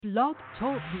Blog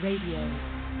Talk Radio.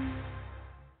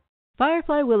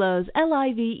 Firefly Willows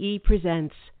LIVE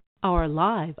presents our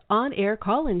live on-air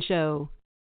call-in show.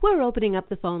 We're opening up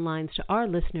the phone lines to our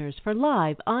listeners for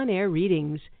live on-air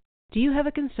readings. Do you have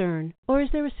a concern, or is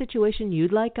there a situation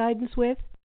you'd like guidance with?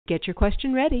 Get your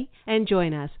question ready and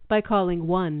join us by calling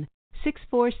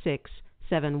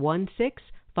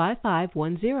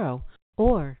 1-646-716-5510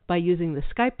 or by using the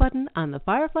Skype button on the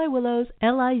Firefly Willows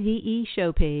LIVE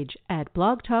show page at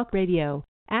Blog Talk Radio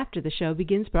after the show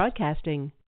begins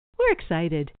broadcasting. We're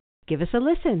excited. Give us a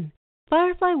listen.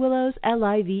 Firefly Willows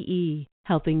LIVE,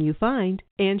 helping you find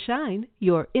and shine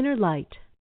your inner light.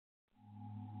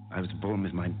 I was born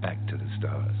with my back to the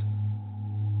stars.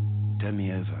 Turn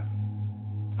me over.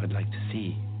 I'd like to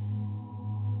see.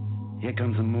 Here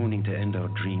comes the morning to end our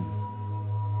dream.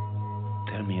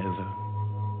 Turn me over.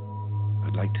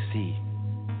 I'd like to see.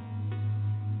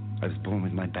 I was born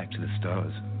with my back to the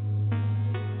stars.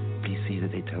 Please see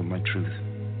that they tell my truth.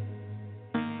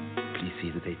 Please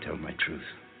see that they tell my truth.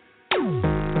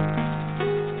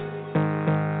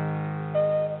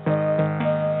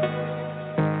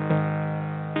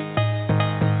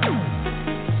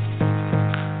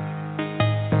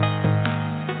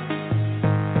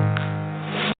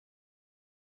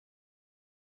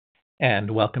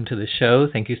 And welcome to the show.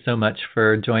 Thank you so much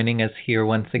for joining us here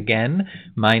once again.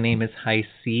 My name is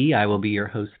I-Ching. I will be your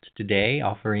host today,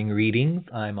 offering readings.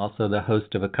 I'm also the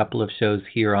host of a couple of shows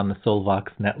here on the SoulVox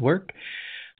network.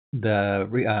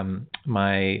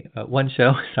 My one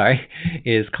show,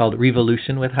 is called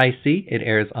Revolution with I-Ching. It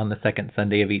airs on the second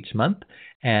Sunday of each month.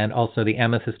 And also the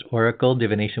Amethyst Oracle,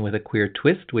 Divination with a Queer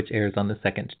Twist, which airs on the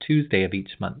second Tuesday of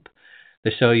each month. The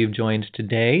show you've joined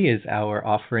today is our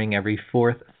offering every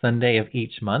fourth Sunday of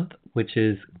each month, which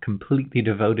is completely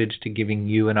devoted to giving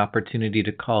you an opportunity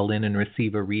to call in and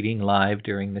receive a reading live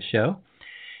during the show.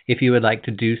 If you would like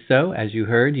to do so, as you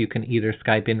heard, you can either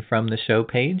Skype in from the show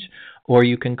page, or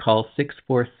you can call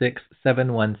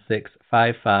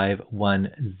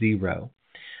 646-716-5510.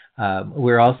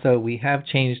 We have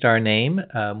changed our name.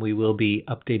 We will be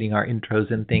updating our intros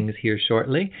and things here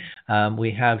shortly.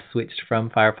 We have switched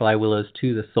from Firefly Willows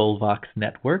to the SoulVox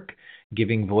network.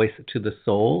 Giving voice to the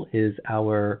soul is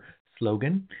our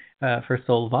slogan for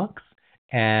SoulVox.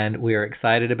 And we are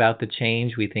excited about the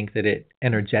change. We think that it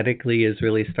energetically is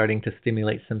really starting to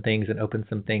stimulate some things and open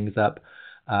some things up.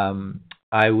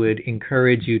 I would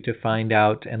encourage you to find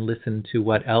out and listen to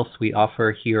what else we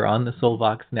offer here on the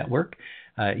SoulVox network.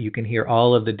 You can hear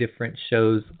all of the different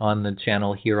shows on the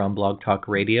channel here on Blog Talk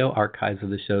Radio. Archives of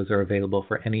the shows are available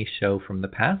for any show from the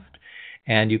past.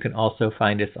 And you can also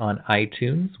find us on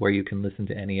iTunes, where you can listen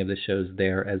to any of the shows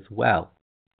there as well.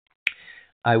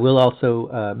 I will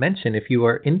also mention, if you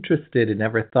are interested and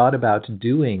ever thought about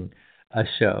doing a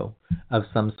show of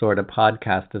some sort, a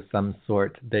podcast of some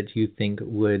sort that you think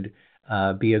would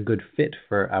be a good fit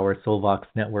for our SoulVox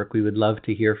network, we would love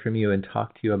to hear from you and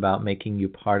talk to you about making you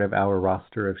part of our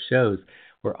roster of shows.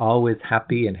 We're always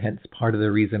happy, and hence part of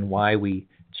the reason why we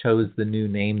chose the new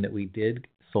name that we did,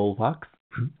 SoulVox.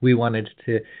 We wanted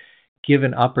to give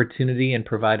an opportunity and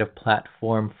provide a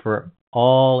platform for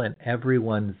all and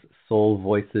everyone's soul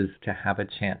voices to have a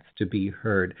chance to be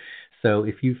heard. So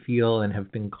if you feel and have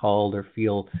been called, or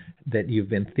feel that you've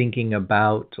been thinking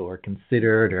about or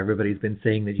considered, or everybody's been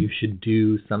saying that you should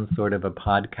do some sort of a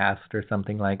podcast or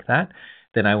something like that,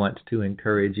 then I want to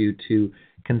encourage you to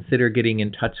consider getting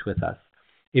in touch with us.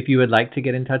 If you would like to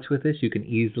get in touch with us, you can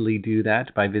easily do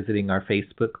that by visiting our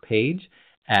Facebook page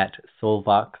at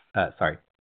SoulVox.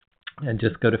 And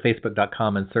just go to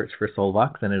facebook.com and search for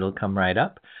SoulVox, and it'll come right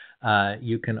up.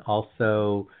 You can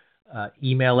also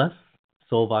email us,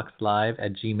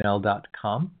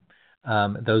 soulvoxlive@gmail.com.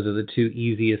 Those are the two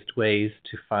easiest ways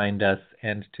to find us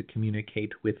and to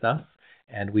communicate with us.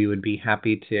 And we would be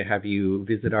happy to have you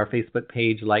visit our Facebook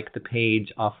page, like the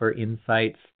page, offer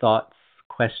insights, thoughts,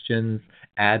 questions,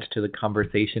 add to the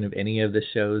conversation of any of the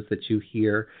shows that you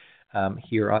hear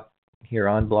here on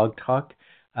Blog Talk.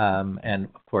 And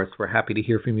of course, we're happy to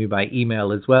hear from you by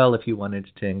email as well if you wanted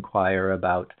to inquire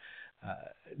about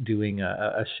doing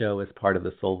a show as part of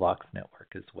the SoulVox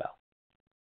network as well.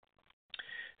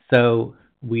 So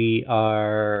we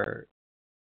are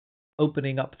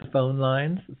opening up the phone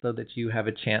lines so that you have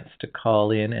a chance to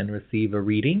call in and receive a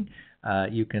reading.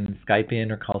 You can Skype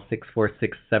in or call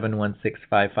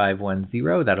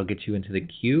 646-716-5510. That'll get you into the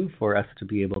queue for us to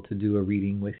be able to do a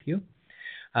reading with you.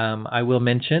 I will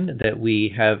mention that we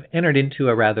have entered into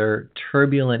a rather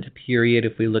turbulent period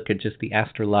if we look at just the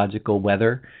astrological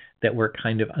weather that we're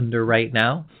kind of under right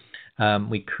now.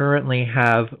 We currently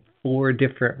have 4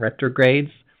 different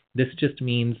retrogrades. This just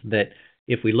means that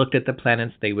If we looked at the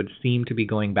planets, they would seem to be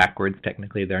going backwards.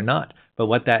 Technically, they're not. But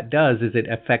what that does is it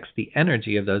affects the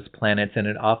energy of those planets, and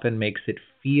it often makes it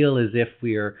feel as if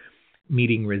we're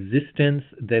meeting resistance,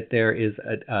 that there is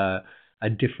a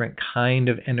different kind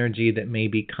of energy that may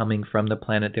be coming from the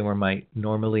planet than we might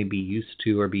normally be used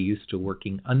to or be used to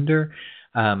working under.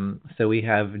 So we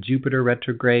have Jupiter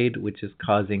retrograde, which is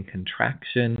causing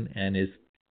contraction and is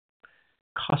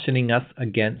cautioning us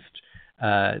against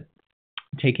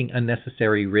taking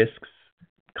unnecessary risks,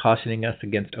 cautioning us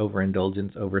against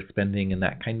overindulgence, overspending, and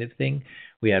that kind of thing.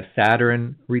 We have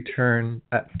Saturn return,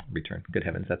 good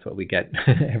heavens, that's what we get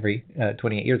every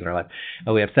 28 years in our life.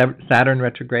 We have Saturn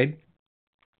retrograde,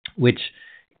 which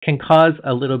can cause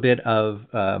a little bit of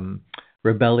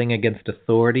rebelling against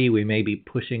authority. We may be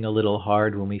pushing a little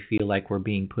hard when we feel like we're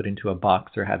being put into a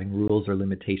box or having rules or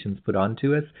limitations put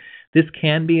onto us. This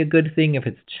can be a good thing if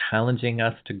it's challenging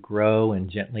us to grow and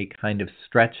gently kind of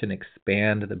stretch and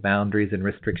expand the boundaries and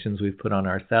restrictions we've put on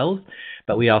ourselves.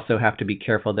 But we also have to be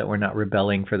careful that we're not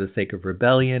rebelling for the sake of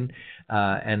rebellion,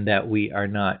 and that we are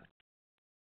not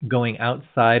going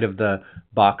outside of the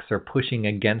box or pushing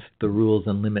against the rules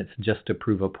and limits just to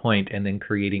prove a point and then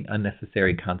creating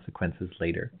unnecessary consequences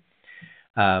later.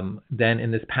 Then in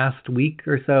this past week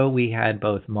or so, we had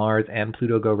both Mars and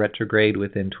Pluto go retrograde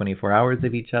within 24 hours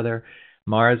of each other.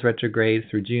 Mars retrograde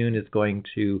through June is going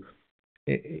to,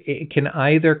 it can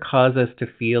either cause us to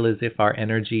feel as if our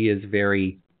energy is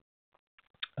very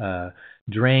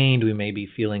drained. We may be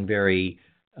feeling very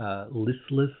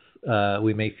listless.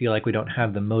 We may feel like we don't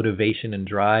have the motivation and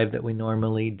drive that we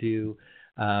normally do.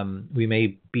 We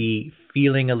may be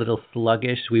feeling a little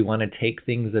sluggish. We want to take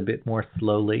things a bit more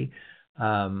slowly.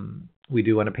 We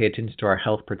do want to pay attention to our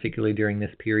health, particularly during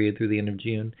this period through the end of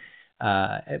June.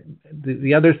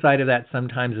 The other side of that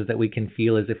sometimes is that we can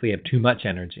feel as if we have too much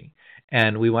energy.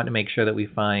 And we want to make sure that we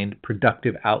find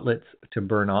productive outlets to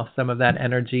burn off some of that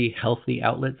energy, healthy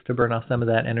outlets to burn off some of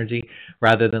that energy,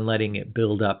 rather than letting it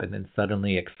build up and then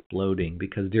suddenly exploding.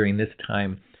 Because during this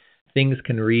time, things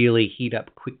can really heat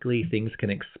up quickly. Things can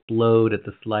explode at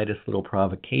the slightest little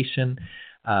provocation.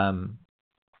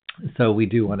 So we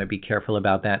do want to be careful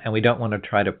about that. And we don't want to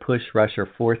try to push, rush, or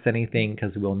force anything,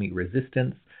 because we'll meet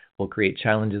resistance. We'll create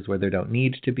challenges where there don't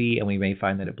need to be, and we may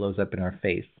find that it blows up in our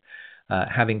face.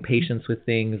 Having patience with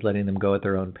things, letting them go at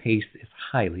their own pace is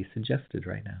highly suggested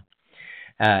right now.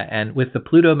 And with the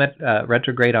Pluto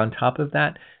retrograde on top of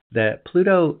that, the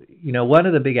Pluto, one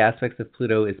of the big aspects of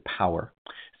Pluto is power.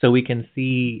 So we can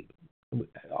see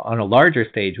on a larger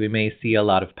stage, we may see a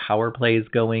lot of power plays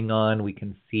going on. We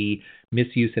can see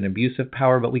misuse and abuse of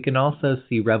power, but we can also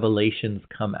see revelations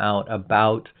come out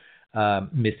about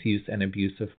misuse and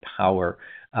abuse of power.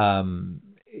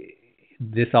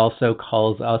 This also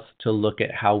calls us to look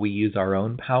at how we use our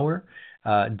own power.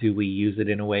 Do we use it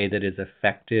in a way that is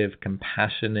effective,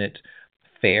 compassionate,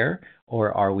 fair,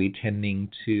 or are we tending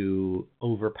to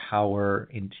overpower,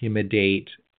 intimidate,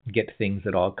 get things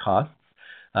at all costs?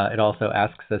 It also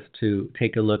asks us to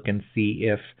take a look and see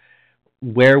if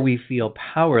where we feel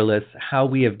powerless, how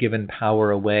we have given power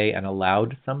away and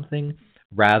allowed something,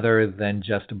 rather than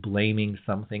just blaming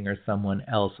something or someone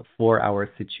else for our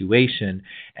situation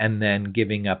and then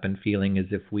giving up and feeling as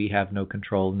if we have no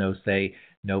control, no say,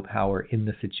 no power in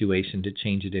the situation to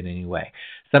change it in any way.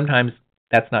 Sometimes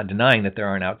that's not denying that there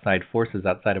aren't outside forces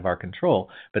outside of our control,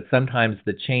 but sometimes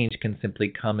the change can simply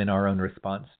come in our own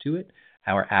response to it,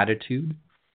 our attitude,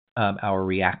 our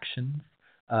reactions.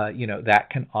 That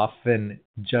can often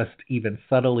just even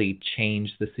subtly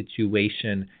change the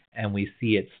situation, and we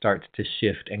see it start to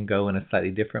shift and go in a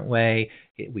slightly different way.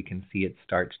 We can see it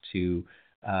start to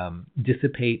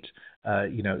dissipate.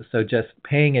 So just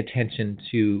paying attention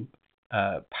to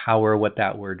power, what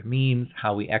that word means,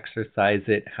 how we exercise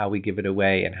it, how we give it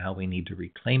away, and how we need to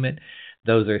reclaim it.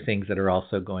 Those are things that are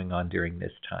also going on during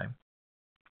this time.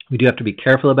 We do have to be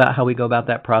careful about how we go about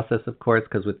that process, of course,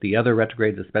 because with the other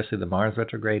retrogrades, especially the Mars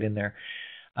retrograde in there,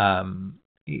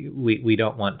 we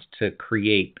don't want to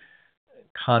create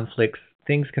conflicts.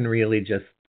 Things can really just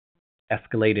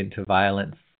escalate into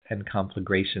violence and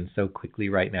conflagration so quickly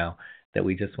right now that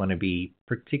we just want to be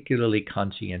particularly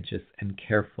conscientious and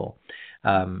careful.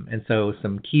 And so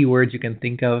some key words you can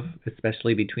think of,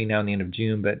 especially between now and the end of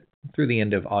June, but through the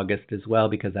end of August as well,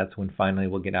 because that's when finally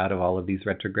we'll get out of all of these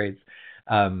retrogrades.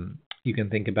 You can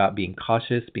think about being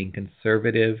cautious, being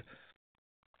conservative,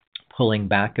 pulling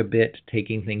back a bit,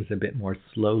 taking things a bit more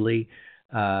slowly,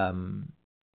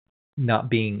 not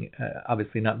being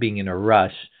in a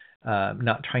rush,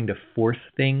 not trying to force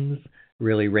things,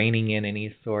 really reining in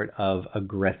any sort of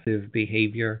aggressive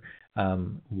behavior,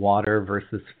 water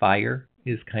versus fire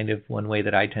is kind of one way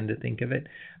that I tend to think of it.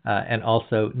 And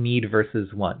also need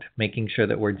versus want, making sure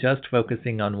that we're just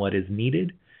focusing on what is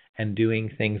needed and doing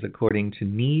things according to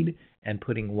need and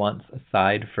putting wants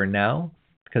aside for now.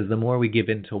 Because the more we give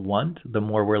in to want, the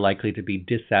more we're likely to be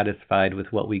dissatisfied with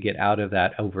what we get out of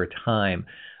that over time.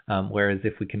 Whereas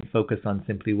if we can focus on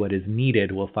simply what is needed,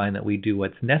 we'll find that we do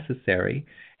what's necessary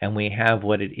and we have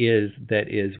what it is that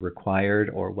is required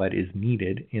or what is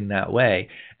needed in that way.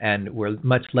 And we're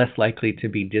much less likely to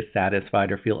be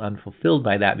dissatisfied or feel unfulfilled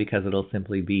by that because it'll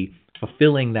simply be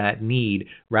fulfilling that need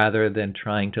rather than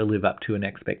trying to live up to an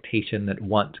expectation that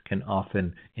want can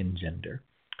often engender.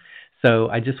 So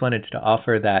I just wanted to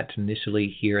offer that initially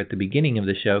here at the beginning of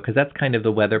the show because that's kind of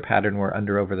the weather pattern we're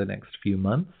under over the next few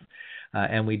months.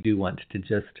 And we do want to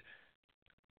just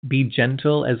be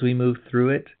gentle as we move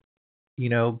through it. You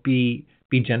know, be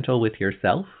gentle with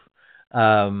yourself,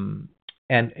 and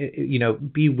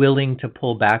be willing to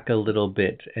pull back a little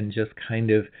bit and just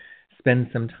kind of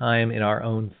spend some time in our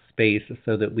own space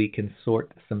so that we can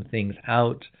sort some things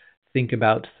out, think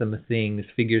about some things,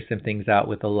 figure some things out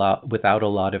without a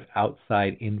lot of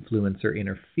outside influence or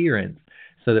interference.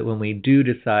 So that when we do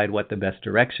decide what the best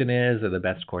direction is or the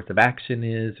best course of action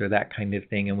is or that kind of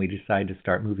thing, and we decide to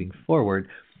start moving forward,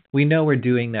 we know we're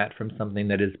doing that from something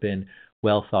that has been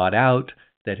well thought out,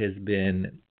 that has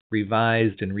been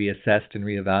revised and reassessed and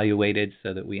reevaluated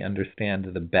so that we understand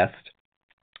the best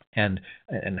and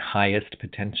highest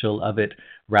potential of it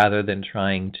rather than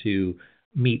trying to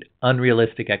meet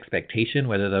unrealistic expectation,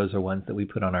 whether those are ones that we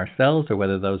put on ourselves or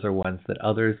whether those are ones that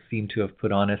others seem to have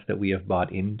put on us that we have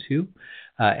bought into.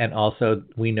 And also,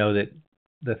 we know that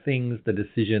the things, the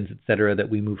decisions, etc., that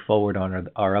we move forward on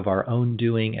are of our own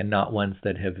doing and not ones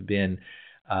that have been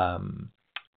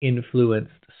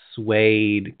influenced,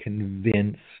 swayed,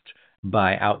 convinced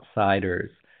by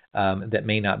outsiders that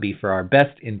may not be for our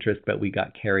best interest, but we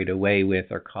got carried away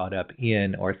with or caught up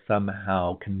in or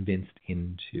somehow convinced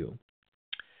into.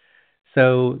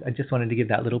 So I just wanted to give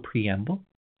that little preamble.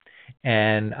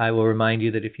 And I will remind you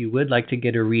that if you would like to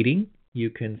get a reading, you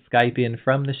can Skype in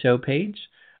from the show page,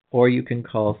 or you can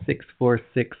call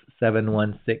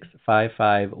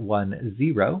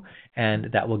 646-716-5510, and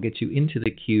that will get you into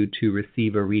the queue to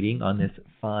receive a reading on this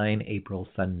fine April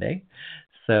Sunday.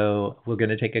 So we're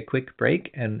going to take a quick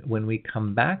break, and when we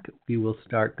come back, we will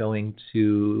start going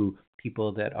to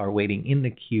people that are waiting in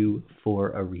the queue for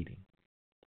a reading.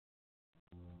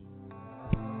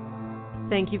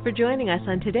 Thank you for joining us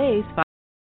on today's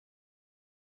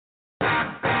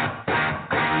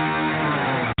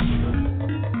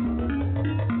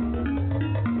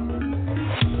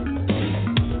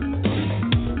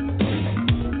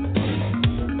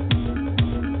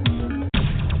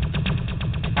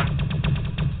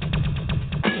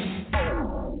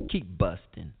Keep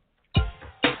busting.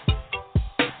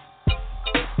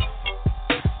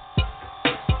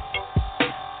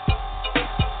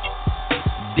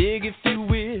 Dig, if you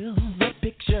will, the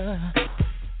picture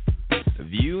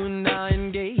of you and I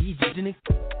engaged in a kiss.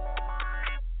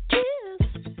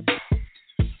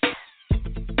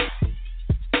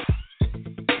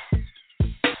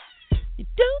 You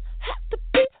don't have to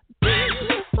be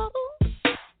beautiful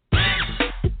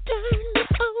to turn me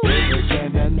on. We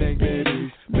can make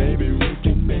babies, maybe we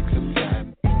can make some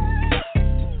time.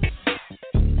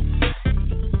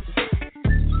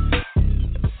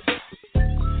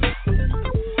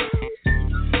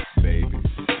 Baby,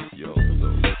 you're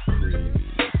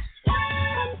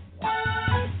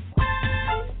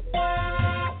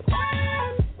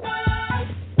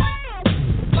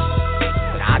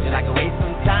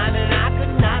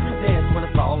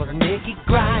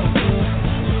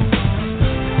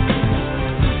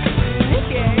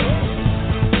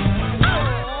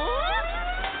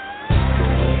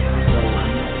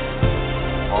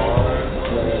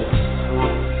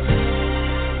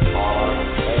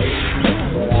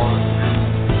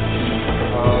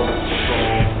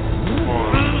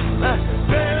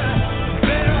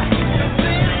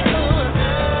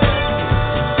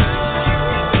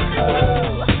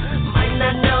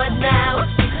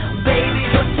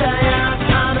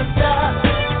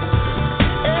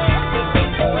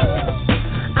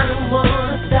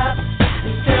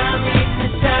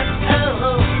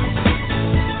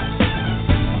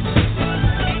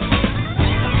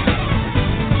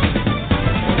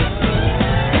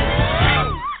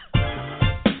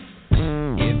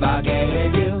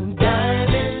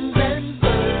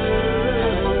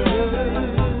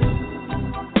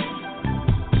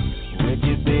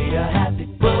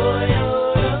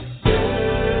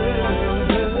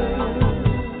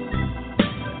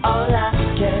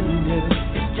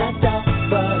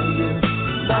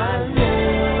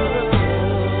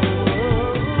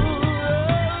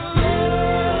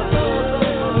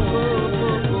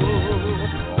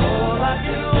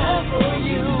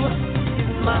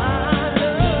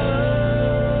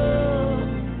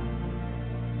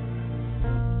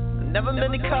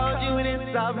meant to cause you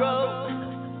any sorrow.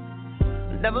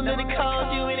 Never meant to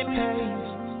cause you any pain.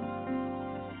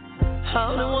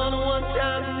 Only want one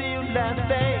time to see you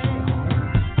laughing.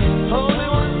 Only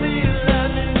want to see you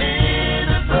laughing in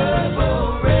the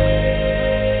purple rain.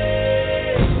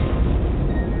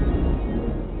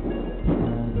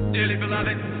 Dearly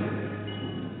beloved,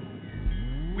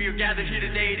 we are gathered here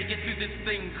today to get through this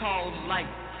thing called life.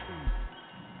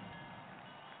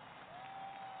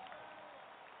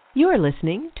 You are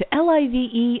listening to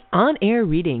LIVE on-air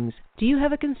readings. Do you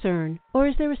have a concern, or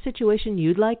is there a situation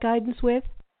you'd like guidance with?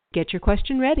 Get your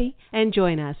question ready and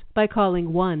join us by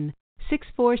calling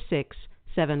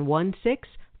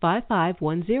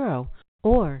 1-646-716-5510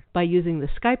 or by using the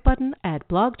Skype button at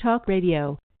Blog Talk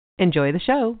Radio. Enjoy the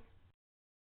show.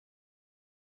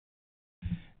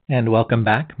 And welcome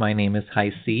back. My name is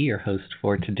Hi-C, your host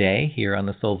for today here on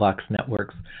the SoulVox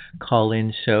Network's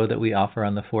call-in show that we offer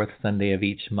on the fourth Sunday of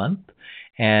each month.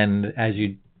 And as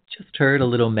you just heard, a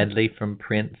little medley from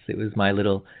Prince. It was my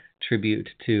little tribute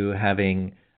to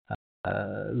having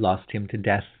lost him to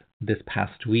death this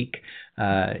past week.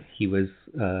 He was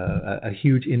a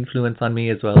huge influence on me,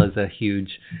 as well as I'm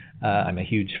a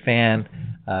huge fan,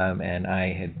 and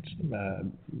I had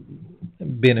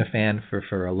been a fan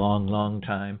for a long, long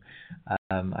time.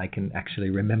 I can actually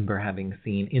remember having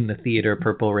seen in the theater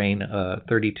Purple Rain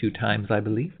 32 times, I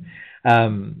believe,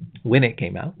 when it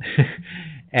came out.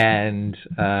 And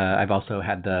I've also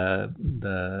had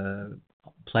the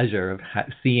pleasure of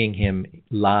seeing him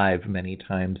live many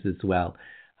times as well.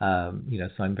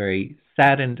 So I'm very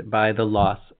saddened by the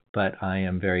loss, but I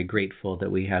am very grateful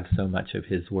that we have so much of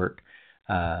his work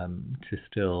to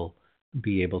still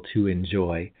be able to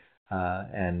enjoy.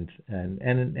 And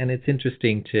it's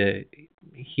interesting to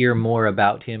hear more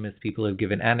about him as people have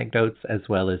given anecdotes, as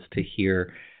well as to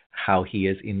hear how he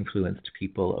has influenced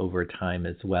people over time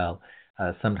as well.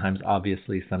 Sometimes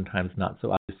obviously, sometimes not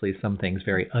so obviously, some things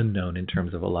very unknown in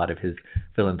terms of a lot of his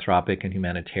philanthropic and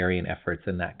humanitarian efforts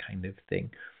and that kind of thing.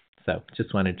 So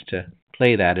just wanted to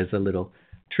play that as a little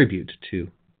tribute to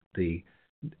the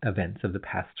events of the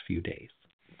past few days.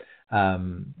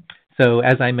 So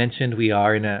as I mentioned, we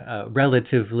are in a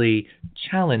relatively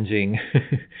challenging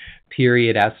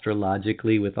period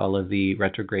astrologically with all of the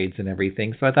retrogrades and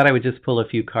everything. So I thought I would just pull a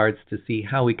few cards to see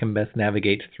how we can best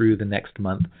navigate through the next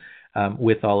month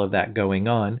with all of that going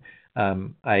on.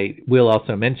 I will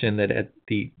also mention that at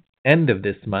the end of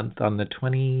this month, on the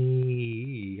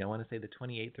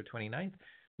 28th or 29th,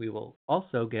 we will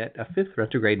also get a fifth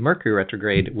retrograde. Mercury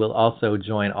retrograde will also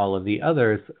join all of the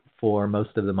others for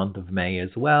most of the month of May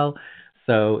as well.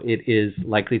 So it is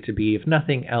likely to be, if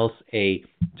nothing else, a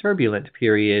turbulent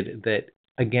period that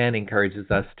again encourages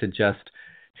us to just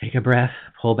take a breath,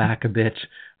 pull back a bit,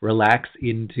 relax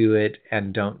into it,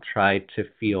 and don't try to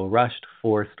feel rushed,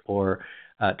 forced, or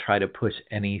try to push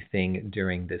anything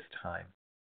during this time.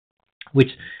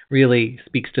 Which really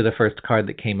speaks to the first card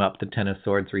that came up, the Ten of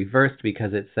Swords reversed,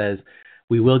 because it says,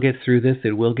 we will get through this,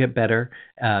 it will get better.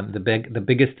 The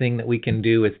biggest thing that we can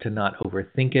do is to not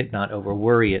overthink it, not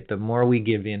overworry it. The more we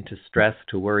give in to stress,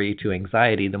 to worry, to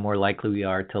anxiety, the more likely we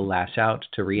are to lash out,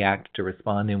 to react, to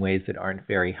respond in ways that aren't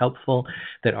very helpful,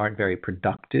 that aren't very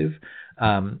productive.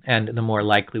 And the more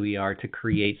likely we are to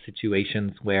create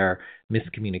situations where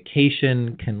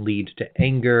miscommunication can lead to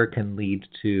anger, can lead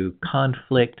to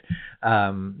conflict.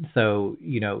 So,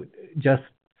 just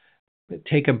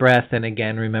take a breath, and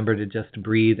again, remember to just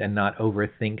breathe and not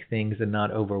overthink things and not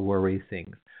overworry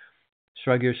things.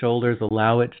 Shrug your shoulders,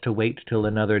 allow it to wait till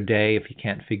another day if you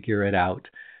can't figure it out.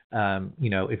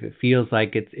 If it feels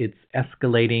like it's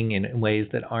escalating in ways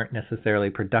that aren't necessarily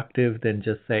productive, then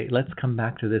just say, let's come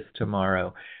back to this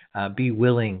tomorrow. Be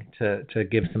willing to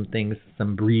give some things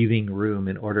some breathing room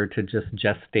in order to just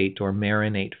gestate or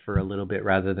marinate for a little bit,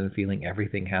 rather than feeling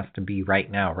everything has to be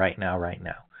right now.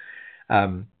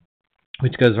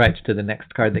 Which goes right to the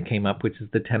next card that came up, which is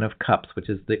the Ten of Cups, which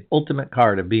is the ultimate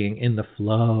card of being in the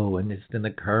flow and just in the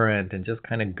current and just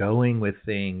kind of going with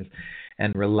things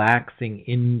and relaxing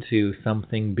into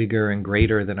something bigger and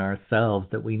greater than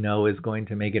ourselves that we know is going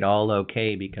to make it all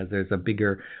okay, because there's a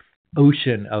bigger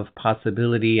ocean of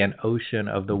possibility and ocean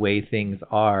of the way things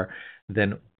are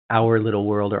than our little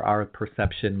world or our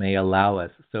perception may allow us.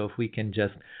 So if we can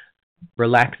just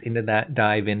relax into that,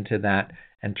 dive into that,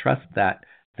 and trust that,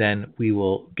 then we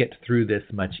will get through this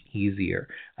much easier.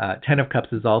 Ten of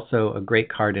Cups is also a great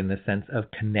card in the sense of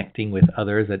connecting with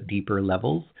others at deeper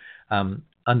levels,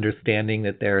 understanding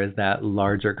that there is that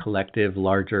larger collective,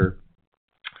 larger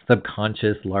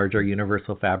subconscious, larger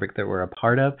universal fabric that we're a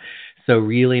part of. So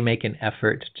really make an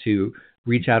effort to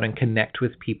reach out and connect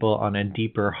with people on a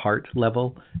deeper heart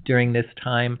level during this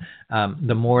time.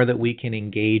 The more that we can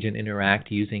engage and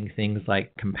interact using things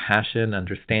like compassion,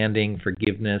 understanding,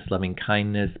 forgiveness, loving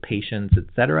kindness, patience,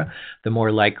 etc., the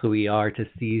more likely we are to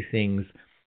see things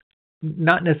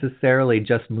not necessarily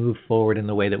just move forward in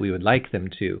the way that we would like them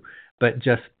to, but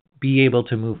just be able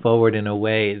to move forward in a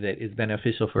way that is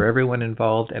beneficial for everyone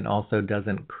involved and also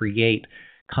doesn't create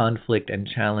conflict and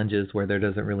challenges where there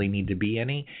doesn't really need to be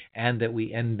any, and that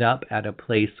we end up at a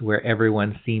place where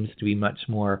everyone seems to be much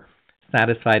more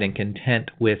satisfied and content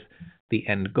with the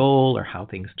end goal or how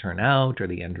things turn out or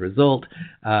the end result,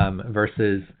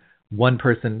 versus one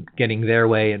person getting their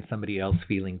way and somebody else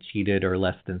feeling cheated or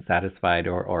less than satisfied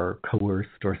or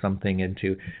coerced or something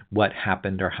into what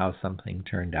happened or how something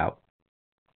turned out.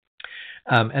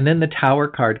 And then the Tower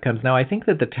card comes. Now, I think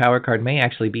that the Tower card may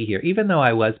actually be here. Even though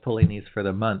I was pulling these for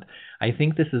the month, I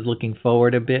think this is looking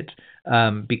forward a bit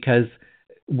because,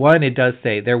 one, it does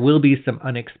say there will be some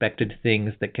unexpected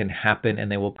things that can happen and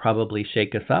they will probably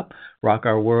shake us up, rock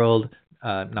our world,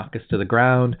 knock us to the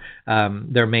ground.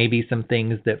 There may be some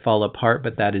things that fall apart,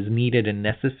 but that is needed and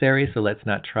necessary, so let's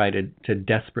not try to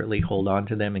desperately hold on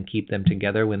to them and keep them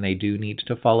together when they do need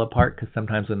to fall apart, because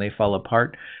sometimes when they fall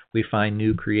apart, we find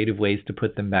new creative ways to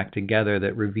put them back together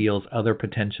that reveals other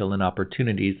potential and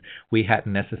opportunities we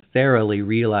hadn't necessarily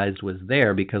realized was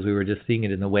there because we were just seeing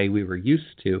it in the way we were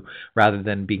used to, rather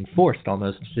than being forced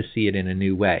almost to see it in a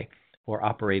new way, or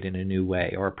operate in a new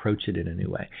way, or approach it in a new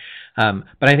way.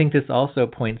 But I think this also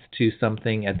points to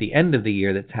something at the end of the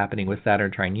year that's happening with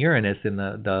Saturn trine Uranus in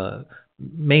the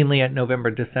mainly at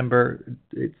November, December.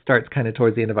 It starts kind of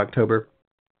towards the end of October.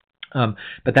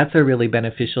 But that's a really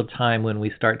beneficial time when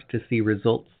we start to see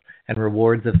results and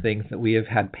rewards of things that we have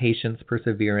had patience,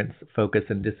 perseverance, focus,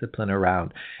 and discipline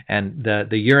around. And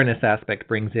the Uranus aspect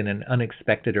brings in an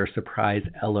unexpected or surprise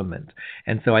element.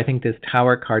 And so I think this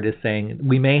Tower card is saying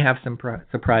we may have some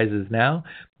surprises now,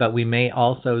 but we may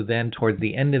also then towards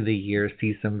the end of the year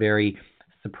see some very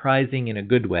surprising in a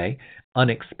good way,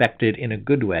 unexpected in a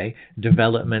good way,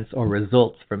 developments or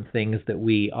results from things that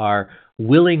we are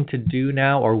willing to do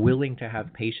now or willing to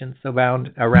have patience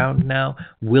around now,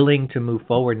 willing to move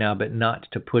forward now, but not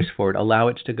to push forward. Allow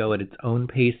it to go at its own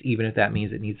pace, even if that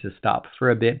means it needs to stop for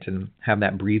a bit and have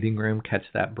that breathing room, catch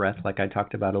that breath like I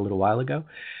talked about a little while ago.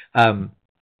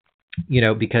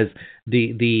 Because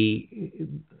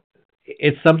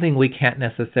it's something we can't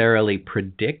necessarily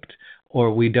predict,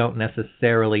 or we don't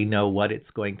necessarily know what it's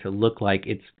going to look like.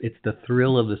 It's the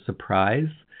thrill of the surprise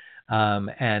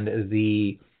and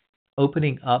the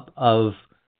opening up of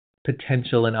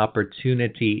potential and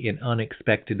opportunity in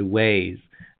unexpected ways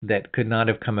that could not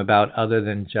have come about other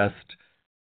than just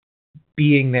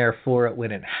being there for it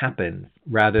when it happens,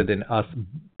 rather than us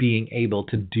being able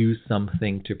to do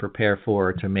something to prepare for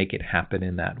or to make it happen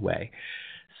in that way.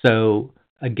 So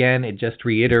again, it just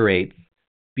reiterates,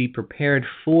 be prepared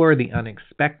for the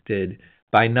unexpected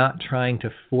by not trying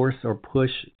to force or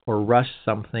push or rush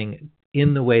something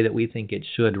in the way that we think it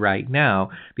should right now,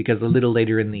 because a little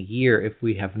later in the year, if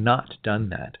we have not done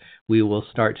that, we will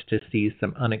start to see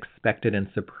some unexpected and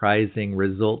surprising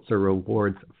results or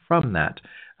rewards from that.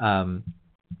 And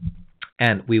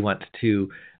we want to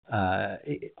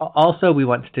also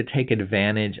take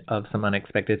advantage of some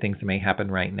unexpected things that may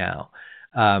happen right now.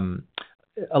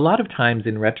 A lot of times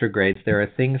in retrogrades, there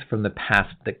are things from the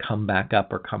past that come back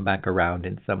up or come back around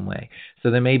in some way.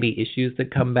 So there may be issues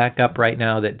that come back up right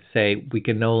now that say we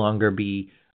can no longer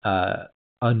be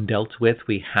undealt with.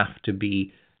 We have to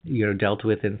be dealt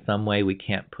with in some way. We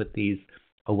can't put these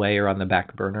away or on the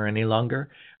back burner any longer.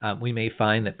 We may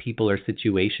find that people or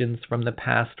situations from the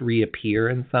past reappear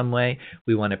in some way.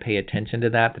 We want to pay attention to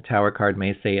that. The Tower card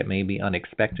may say it may be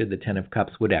unexpected. The Ten of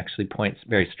Cups would actually point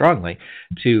very strongly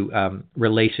to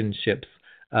relationships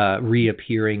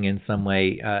reappearing in some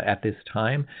way at this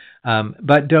time.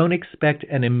 But don't expect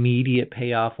an immediate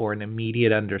payoff or an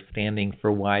immediate understanding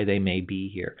for why they may be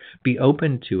here. Be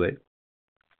open to it,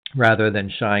 rather than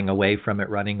shying away from it,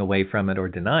 running away from it, or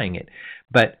denying it.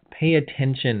 But pay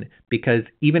attention, because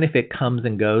even if it comes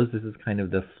and goes, this is kind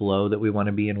of the flow that we want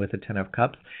to be in with the Ten of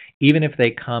Cups. Even if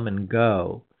they come and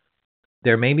go,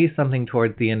 there may be something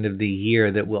towards the end of the year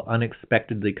that will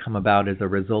unexpectedly come about as a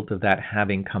result of that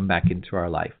having come back into our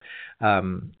life.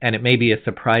 And it may be a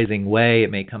surprising way.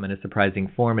 It may come in a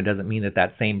surprising form. It doesn't mean that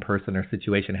that same person or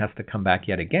situation has to come back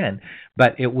yet again,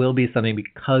 but it will be something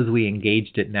because we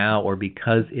engaged it now, or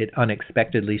because it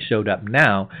unexpectedly showed up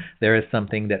now. There is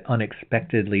something that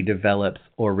unexpectedly develops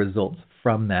or results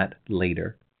from that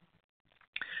later.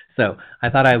 So I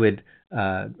thought I would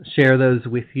share those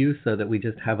with you so that we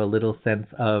just have a little sense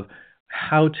of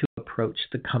how to approach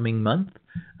the coming month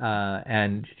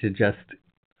and to just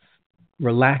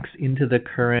relax into the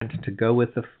current, to go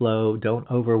with the flow. Don't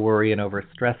over worry and over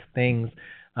stress things.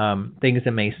 Things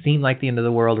that may seem like the end of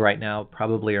the world right now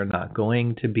probably are not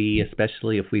going to be,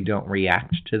 especially if we don't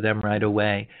react to them right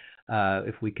away.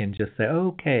 If we can just say,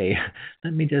 okay,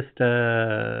 let me just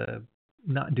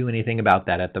not do anything about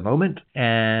that at the moment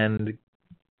and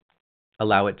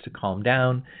allow it to calm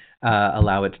down,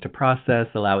 allow it to process,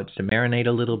 allow it to marinate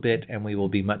a little bit, and we will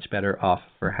be much better off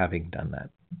for having done that.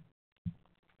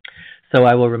 So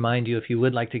I will remind you, if you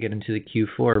would like to get into the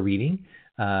Q4 reading,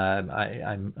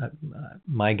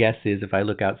 my guess is if I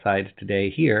look outside today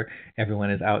here,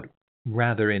 everyone is out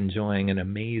rather enjoying an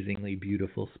amazingly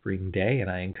beautiful spring day, and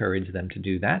I encourage them to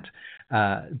do that.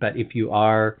 But if you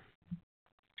are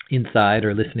inside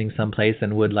or listening someplace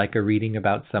and would like a reading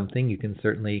about something, you can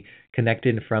certainly connect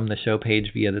in from the show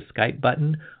page via the Skype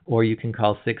button, or you can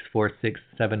call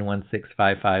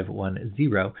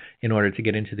 646-716-5510 in order to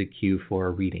get into the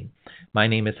Q4 reading. My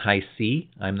name is Hi C.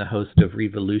 I'm the host of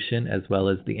Revolution as well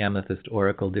as the Amethyst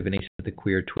Oracle Divination of the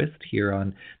Queer Twist here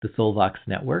on the SoulVox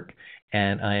Network,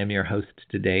 and I am your host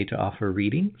today to offer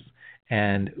readings,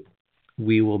 and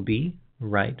we will be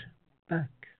right back.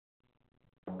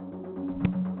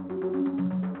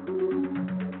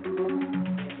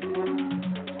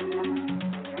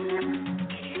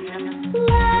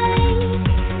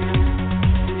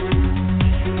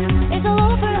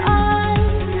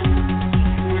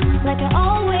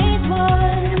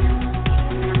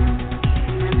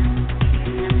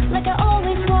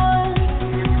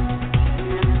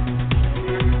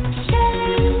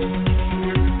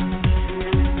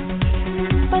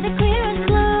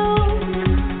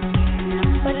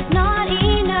 But it's not easy.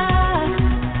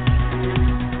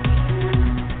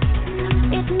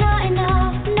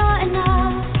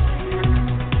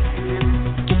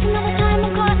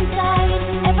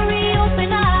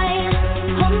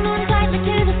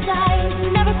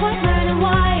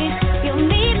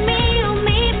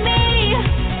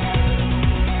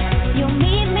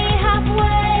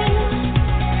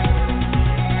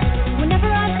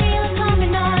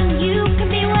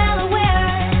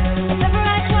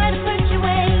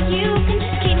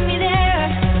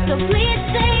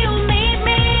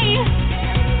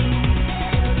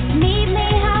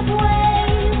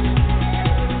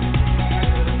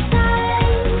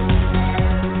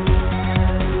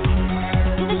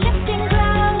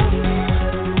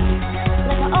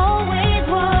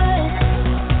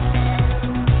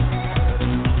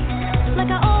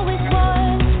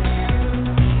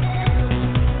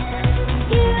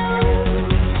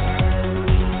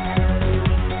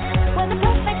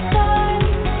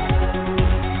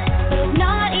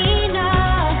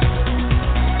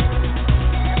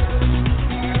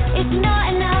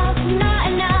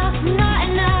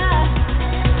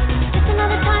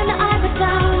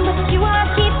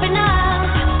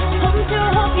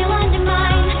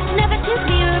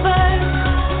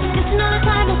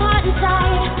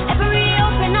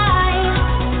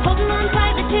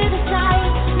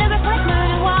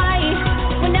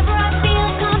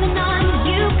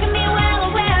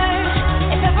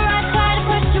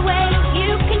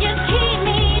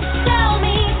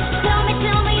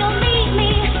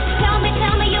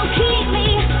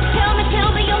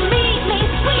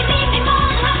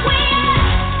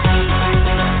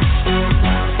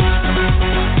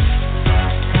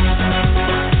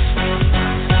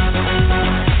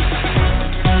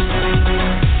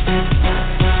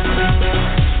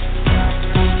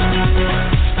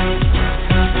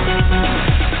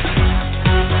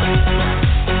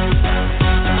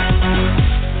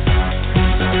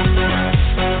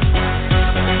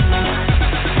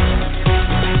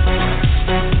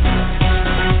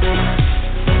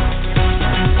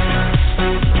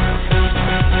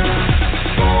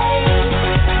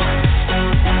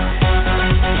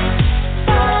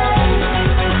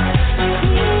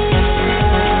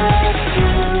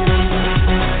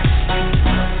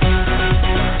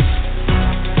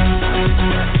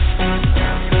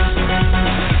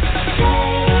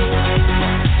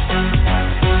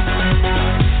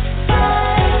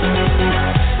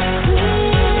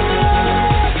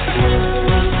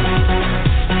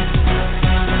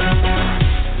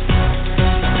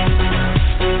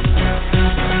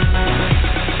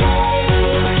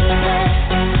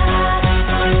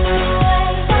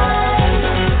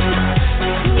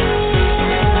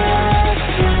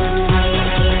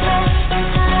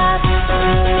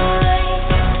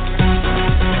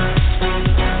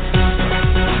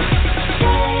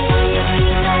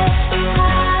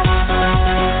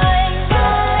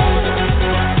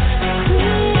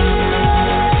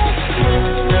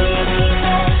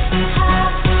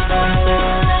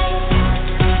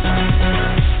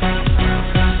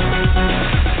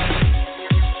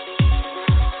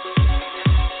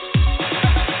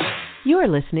 You're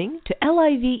listening to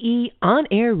LIVE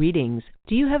on-air readings.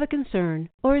 Do you have a concern,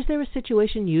 or is there a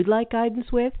situation you'd like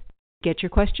guidance with? Get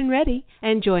your question ready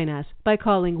and join us by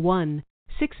calling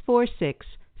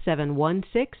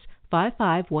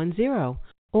 1-646-716-5510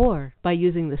 or by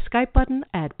using the Skype button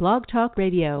at Blog Talk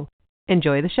Radio.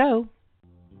 Enjoy the show.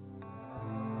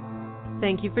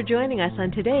 Thank you for joining us on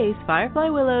today's Firefly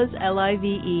Willows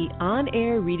LIVE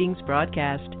on-air readings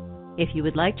broadcast. If you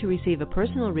would like to receive a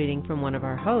personal reading from one of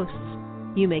our hosts,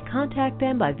 you may contact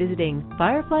them by visiting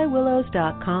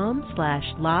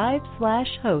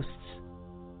fireflywillows.com/live/hosts.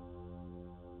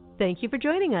 Thank you for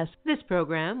joining us. This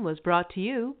program was brought to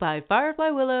you by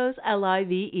Firefly Willows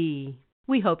LIVE.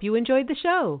 We hope you enjoyed the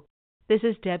show. This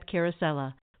is Deb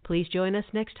Carosella. Please join us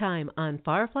next time on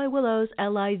Firefly Willows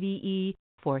LIVE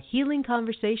for Healing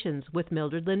Conversations with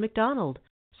Mildred Lynn McDonald,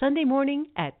 Sunday morning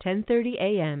at 10:30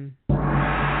 a.m.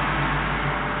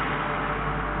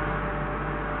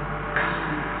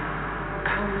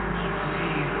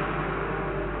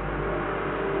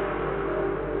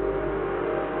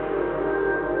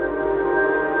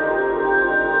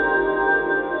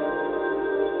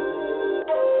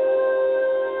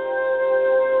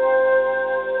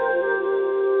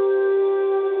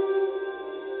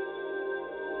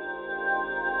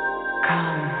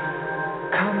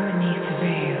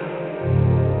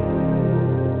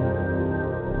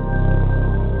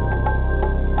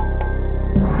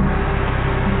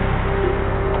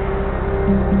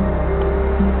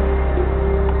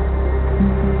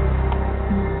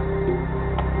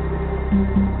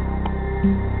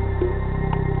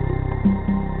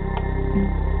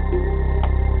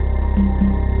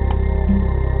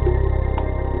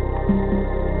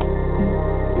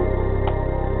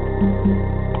 Thank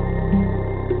you.